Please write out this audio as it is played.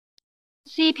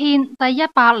詩篇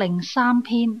103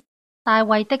篇，大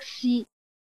衛的詩。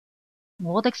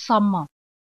我的心啊，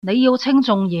你要稱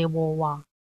頌耶和華，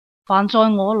凡在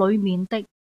我裡面的，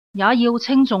也要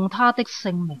稱頌他的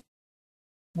聖名。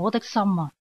我的心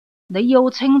啊，你要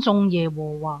稱頌耶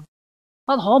和華，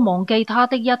不可忘記他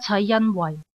的一切恩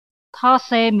惠，他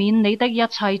赦免你的一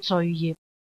切罪孽，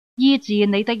醫治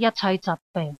你的一切疾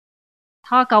病，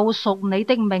他救贖你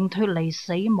的命脫離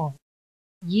死亡，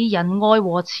以仁愛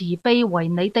和慈悲為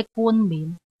你的冠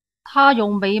冕，他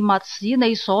用美物使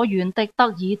你所願的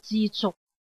得以知足，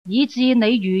以致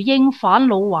你如鷹返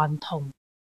老還童。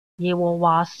耶和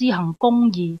華施行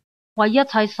公義，為一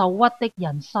切受屈的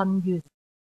人伸冤。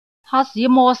他使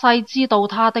摩西知道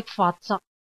他的法則，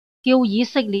叫以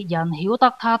色列人曉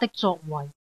得他的作為。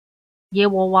耶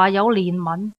和華有憐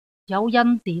憫，有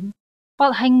恩典，不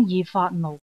輕易發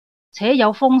怒，且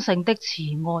有豐盛的慈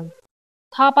愛。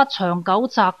他不長久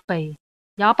責備，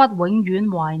也不永遠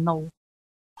懷怒。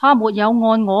他沒有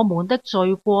按我們的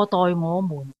罪過待我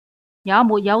們，也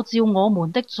沒有照我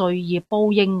們的罪孽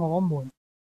報應我們。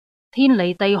天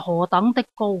離地何等的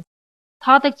高，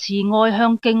他的慈愛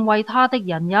向敬畏他的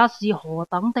人也是何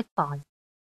等的大。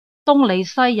東離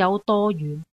西有多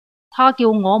遠，他叫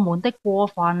我們的過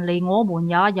犯離我們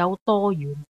也有多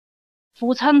遠。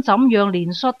父親怎樣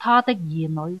憐恤他的兒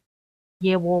女，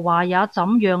耶和華也怎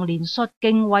樣憐恤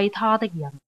敬畏他的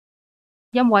人，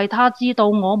因為他知道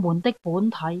我們的本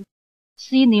體，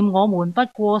思念我們不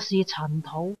過是塵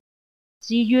土。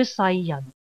至於世人，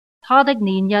他的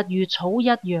年日如草一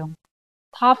樣，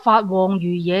他發旺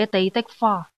如野地的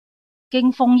花，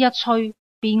經風一吹，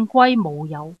便歸無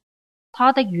有。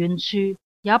他的原處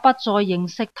也不再認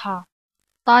識他，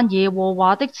但耶和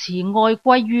華的慈愛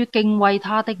歸於敬畏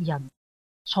他的人，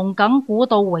從亙古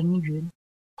到永遠。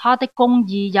他的公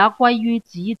義也歸於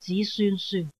子子孫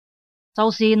孫，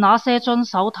就是那些遵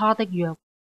守他的約，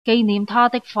紀念他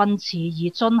的訓詞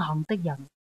而遵行的人。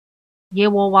耶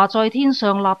和華在天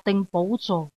上立定寶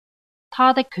座，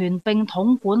他的權柄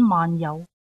統管萬有。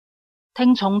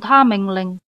聽從他命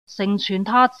令，成全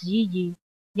他旨意，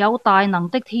有大能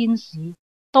的天使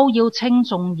都要稱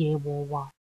頌耶和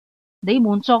華。你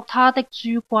們作他的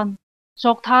諸軍，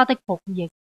作他的僕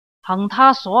役，行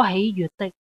他所喜悅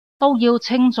的，都要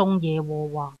稱頌耶和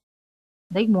華。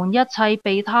你們一切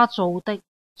被他造的，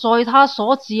在他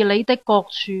所治理的各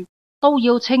處，都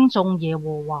要稱頌耶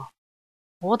和華。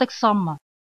我的心啊，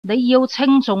你要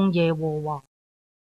稱頌耶和華。